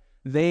God,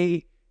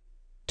 they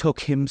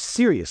took him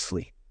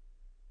seriously.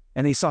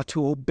 And they sought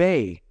to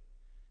obey.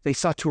 They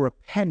sought to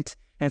repent.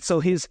 And so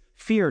his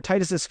fear,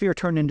 Titus's fear,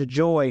 turned into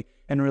joy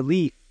and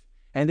relief.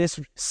 And this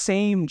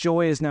same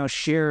joy is now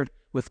shared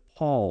with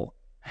Paul,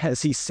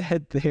 as he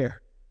said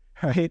there,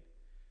 right?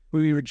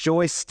 We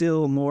rejoice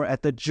still more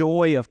at the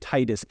joy of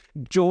Titus.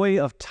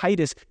 Joy of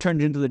Titus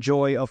turned into the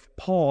joy of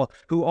Paul,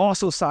 who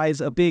also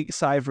sighs a big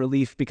sigh of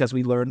relief because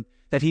we learned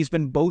that he's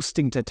been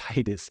boasting to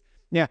Titus.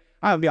 Yeah,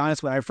 I'll be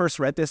honest, when I first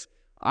read this,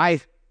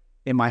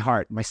 in my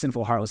heart, my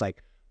sinful heart was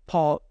like,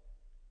 Paul,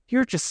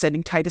 you're just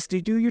sending Titus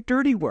to do your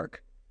dirty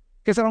work.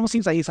 Because it almost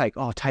seems like he's like,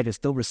 oh, Titus,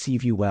 they'll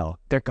receive you well.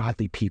 They're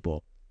godly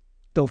people.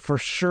 They'll for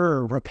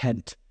sure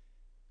repent.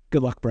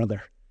 Good luck,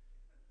 brother.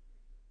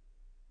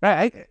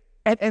 Right?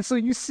 And so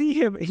you see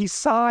him, he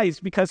sighs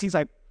because he's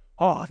like,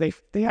 oh,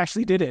 they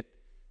actually did it,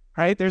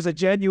 right? There's a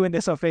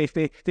genuineness of faith.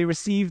 They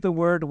received the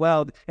word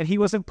well, and he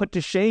wasn't put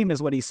to shame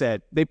is what he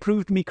said. They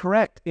proved me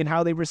correct in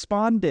how they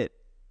responded.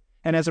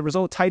 And as a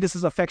result,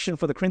 Titus's affection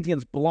for the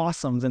Corinthians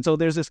blossoms. And so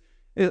there's this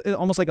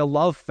almost like a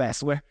love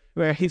fest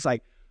where he's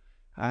like,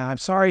 I'm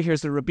sorry,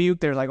 here's the rebuke.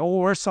 They're like, oh,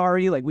 we're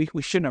sorry, like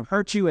we shouldn't have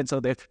hurt you. And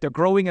so they're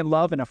growing in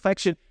love and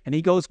affection. And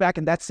he goes back,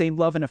 and that same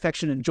love and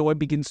affection and joy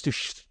begins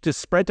to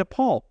spread to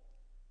Paul.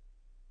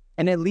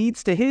 And it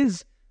leads to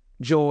his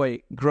joy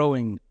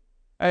growing.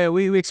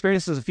 We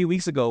experienced this a few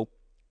weeks ago.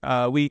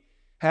 We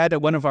had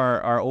one of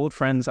our old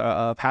friends,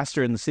 a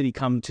pastor in the city,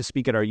 come to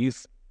speak at our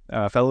youth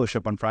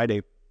fellowship on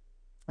Friday.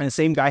 And the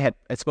same guy had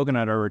spoken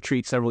at our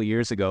retreat several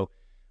years ago.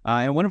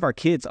 And one of our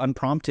kids,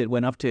 unprompted,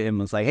 went up to him and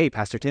was like, hey,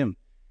 Pastor Tim,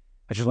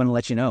 I just want to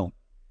let you know,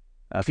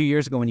 a few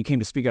years ago when you came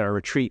to speak at our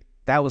retreat,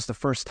 that was the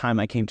first time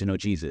I came to know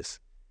Jesus.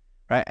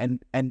 Right?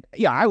 And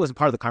yeah, I wasn't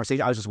part of the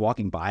conversation. I was just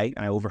walking by,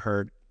 and I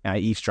overheard, and I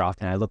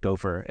eavesdropped, and I looked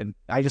over, and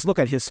I just look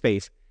at his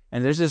face,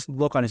 and there's this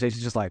look on his face.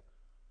 He's just like,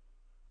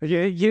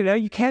 you know,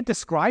 you can't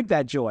describe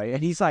that joy.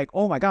 And he's like,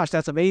 oh my gosh,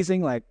 that's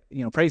amazing. Like,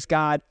 you know, praise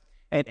God.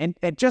 And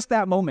just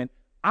that moment,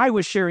 I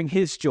was sharing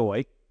his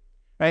joy,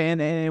 right?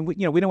 And we,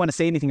 you know, we don't want to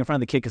say anything in front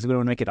of the kid because we don't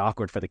want to make it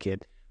awkward for the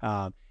kid.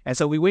 And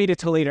so we waited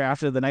till later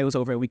after the night was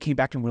over, and we came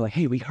back and we're like,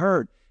 hey, we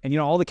heard. And, you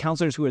know, all the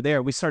counselors who were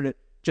there, we started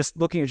just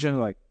looking at each other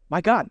like,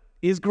 my God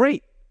is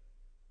great.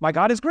 My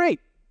God is great.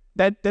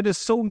 That is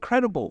so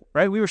incredible,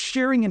 right? We were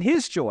sharing in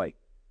his joy,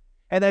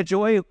 and that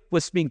joy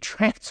was being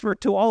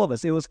transferred to all of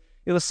us. It was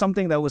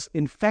something that was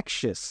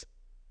infectious,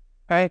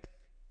 right?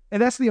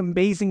 And that's the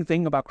amazing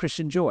thing about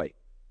Christian joy.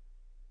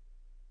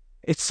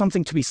 It's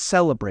something to be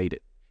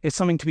celebrated. It's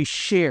something to be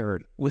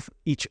shared with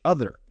each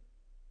other.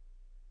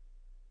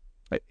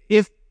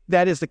 If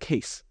that is the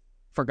case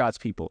for God's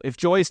people, if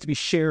joy is to be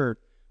shared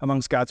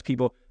amongst God's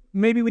people,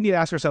 maybe we need to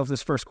ask ourselves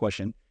this first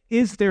question.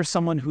 Is there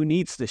someone who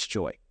needs this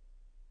joy?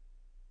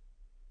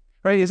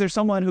 Right? Is there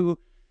someone who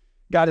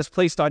God has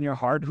placed on your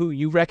heart who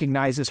you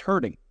recognize is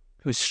hurting,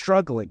 who's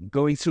struggling,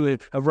 going through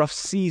a rough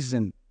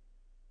season?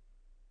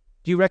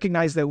 Do you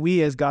recognize that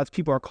we as God's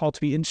people are called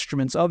to be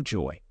instruments of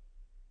joy?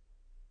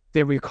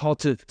 That we're called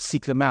to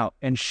seek them out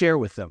and share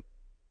with them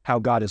how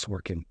God is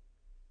working.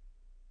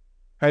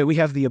 Right? We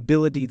have the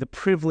ability, the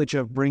privilege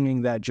of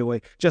bringing that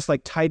joy. Just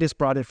like Titus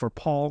brought it for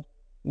Paul,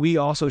 we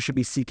also should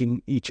be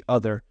seeking each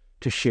other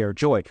to share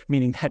joy,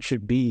 meaning that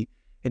should be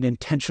an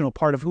intentional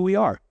part of who we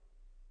are.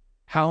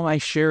 How am I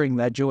sharing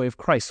that joy of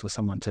Christ with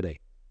someone today?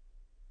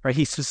 Right?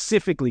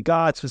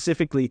 God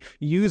specifically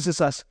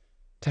uses us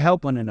to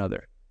help one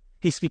another.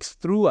 He speaks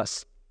through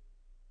us.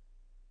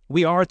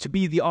 We are to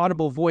be the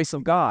audible voice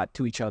of God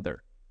to each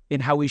other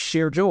in how we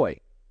share joy.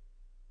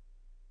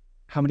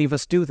 How many of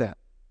us do that?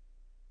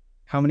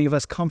 How many of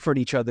us comfort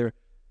each other?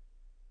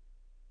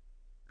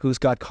 Who's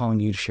God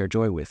calling you to share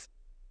joy with?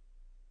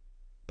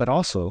 But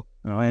also,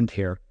 and I'll end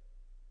here,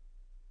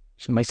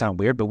 it might sound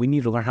weird, but we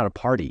need to learn how to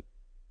party.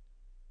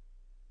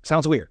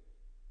 Sounds weird.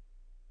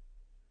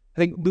 I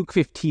think Luke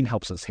 15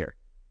 helps us here,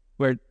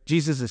 where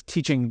Jesus is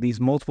teaching these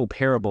multiple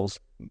parables,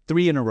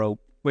 3 in a row,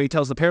 where he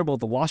tells the parable of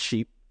the lost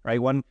sheep,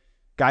 right? One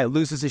guy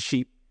loses his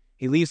sheep.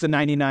 He leaves the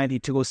 99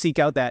 to go seek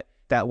out that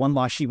one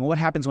lost sheep. And what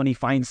happens when he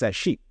finds that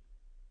sheep?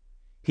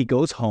 He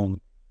goes home,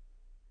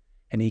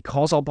 and he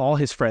calls up all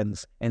his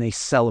friends, and they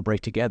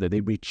celebrate together.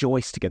 They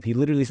rejoice together. He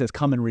literally says,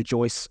 come and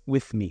rejoice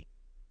with me,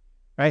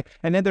 right?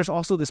 And then there's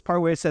also this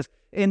part where it says,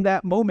 in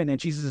that moment, and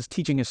Jesus is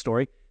teaching his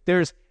story,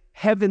 there's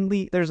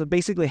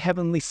basically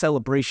heavenly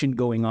celebration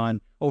going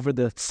on over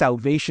the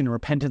salvation and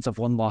repentance of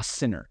one lost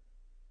sinner.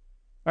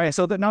 All right,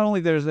 so that not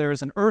only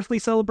there's an earthly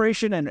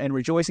celebration and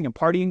rejoicing and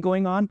partying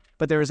going on,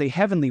 but there is a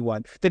heavenly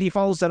one. Then he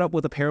follows that up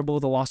with a parable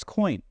of the lost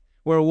coin,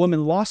 where a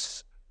woman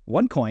lost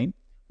one coin,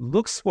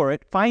 looks for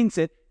it, finds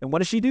it, and what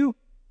does she do?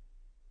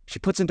 She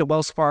puts into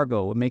Wells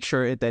Fargo and makes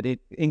sure that it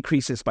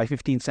increases by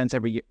 15 cents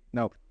every year.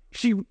 No,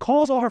 she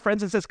calls all her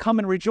friends and says, come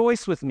and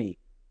rejoice with me.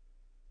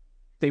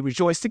 They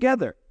rejoice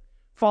together.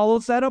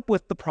 Follows that up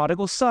with the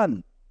prodigal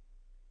son.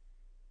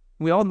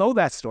 We all know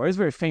that story. It's a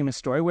very famous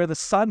story where the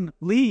son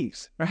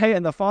leaves, right?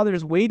 And the father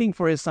is waiting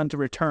for his son to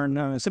return.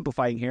 I'm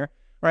simplifying here.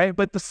 right?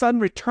 But the son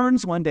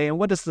returns one day, and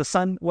what does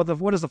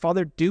the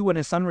father do when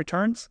his son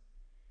returns?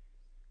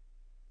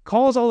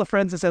 Calls all the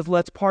friends and says,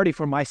 let's party,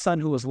 for my son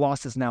who was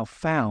lost is now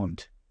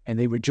found. And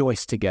they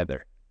rejoice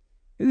together.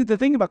 The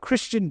thing about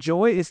Christian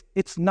joy is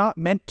it's not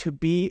meant to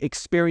be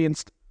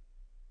experienced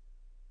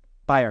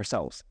by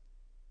ourselves.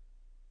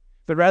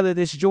 But rather,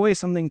 this joy is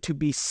something to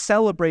be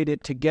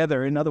celebrated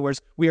together. In other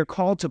words, we are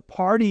called to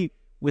party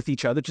with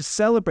each other, to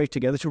celebrate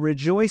together, to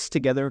rejoice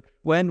together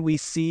when we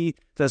see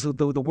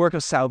the work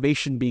of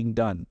salvation being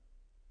done.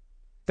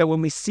 That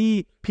when we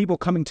see people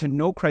coming to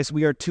know Christ,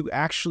 we are to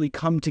actually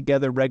come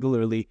together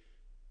regularly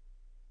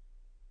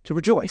to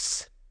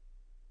rejoice.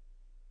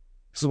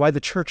 This is why the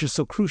church is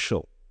so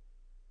crucial,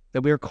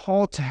 that we are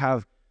called to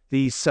have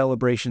these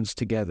celebrations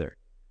together,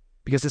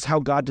 because it's how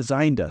God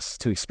designed us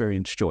to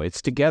experience joy.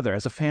 It's together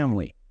as a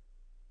family.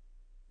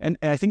 And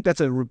I think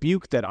that's a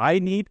rebuke that I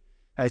need.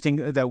 I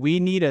think that we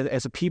need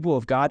as a people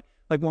of God.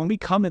 Like when we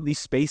come in these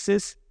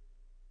spaces,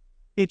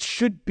 it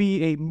should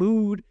be a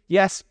mood,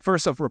 yes,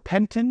 first of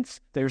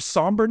repentance. There's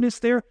somberness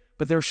there,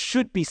 but there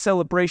should be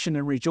celebration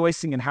and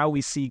rejoicing in how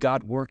we see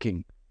God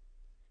working.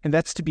 And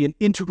that's to be an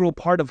integral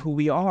part of who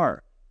we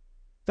are.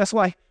 That's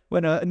why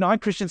when a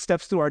non-Christian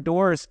steps through our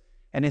doors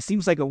and it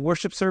seems like a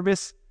worship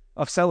service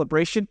of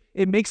celebration,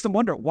 it makes them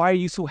wonder, why are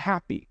you so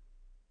happy?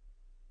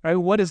 Right?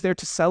 What is there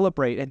to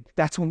celebrate? And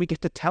that's when we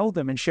get to tell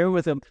them and share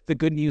with them the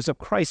good news of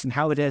Christ and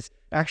how it has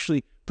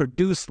actually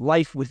produced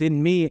life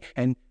within me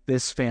and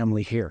this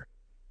family here.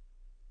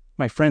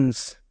 My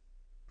friends,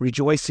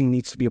 rejoicing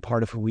needs to be a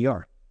part of who we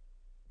are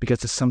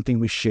because it's something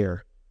we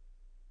share.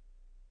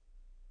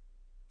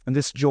 And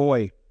this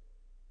joy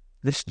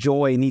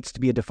needs to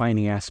be a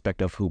defining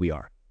aspect of who we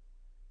are.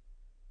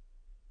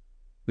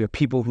 We are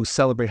people who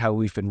celebrate how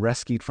we've been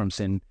rescued from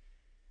sin.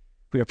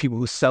 We are people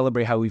who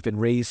celebrate how we've been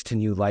raised to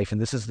new life.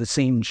 And this is the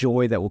same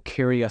joy that will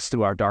carry us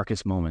through our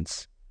darkest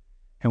moments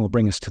and will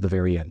bring us to the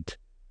very end.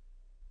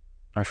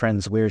 My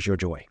friends, where's your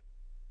joy?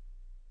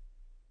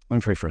 Let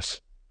me pray for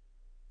us.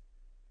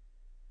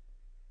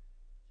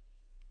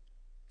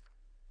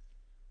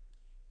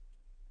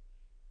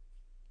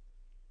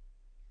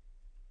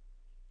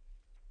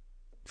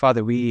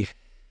 Father, we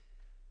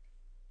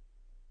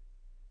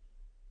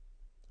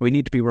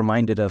need to be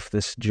reminded of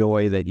this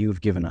joy that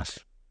you've given us.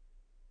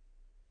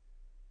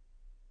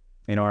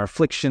 In our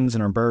afflictions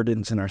and our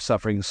burdens and our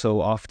sufferings, so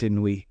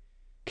often we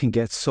can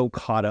get so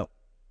caught up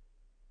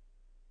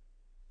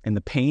in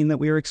the pain that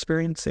we are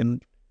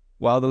experiencing.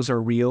 While those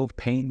are real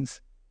pains,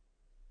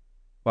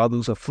 while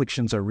those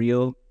afflictions are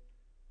real,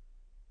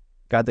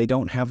 God, they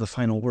don't have the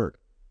final word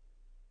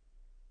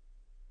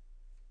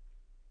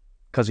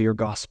because of your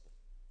gospel,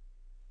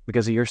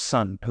 because of your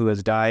Son who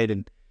has died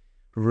and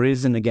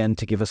risen again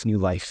to give us new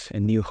life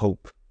and new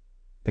hope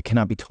that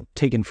cannot be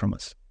taken from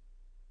us.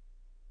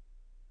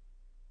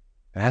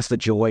 And that's the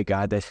joy,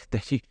 God,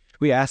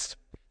 we ask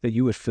that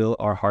you would fill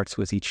our hearts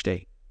with each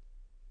day.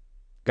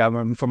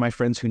 God, for my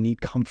friends who need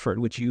comfort,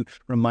 would you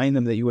remind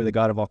them that you are the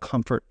God of all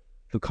comfort,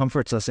 who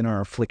comforts us in our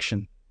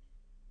affliction.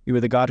 You are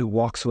the God who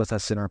walks with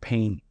us in our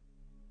pain.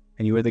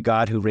 And you are the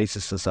God who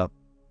raises us up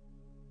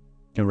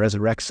and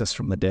resurrects us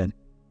from the dead.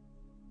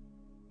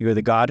 You are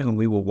the God whom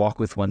we will walk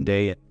with one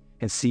day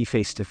and see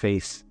face to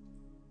face,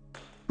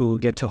 who will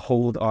get to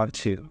hold on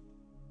to.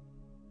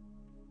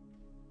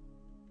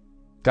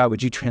 God,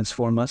 would you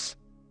transform us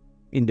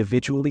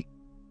individually,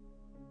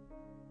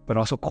 but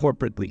also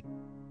corporately?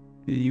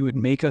 You would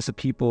make us a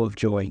people of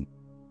joy,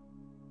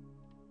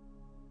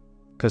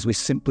 because we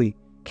simply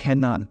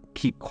cannot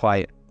keep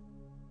quiet.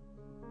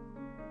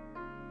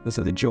 Because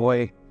of the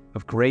joy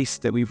of grace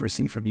that we've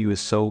received from you is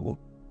so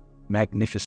magnificent.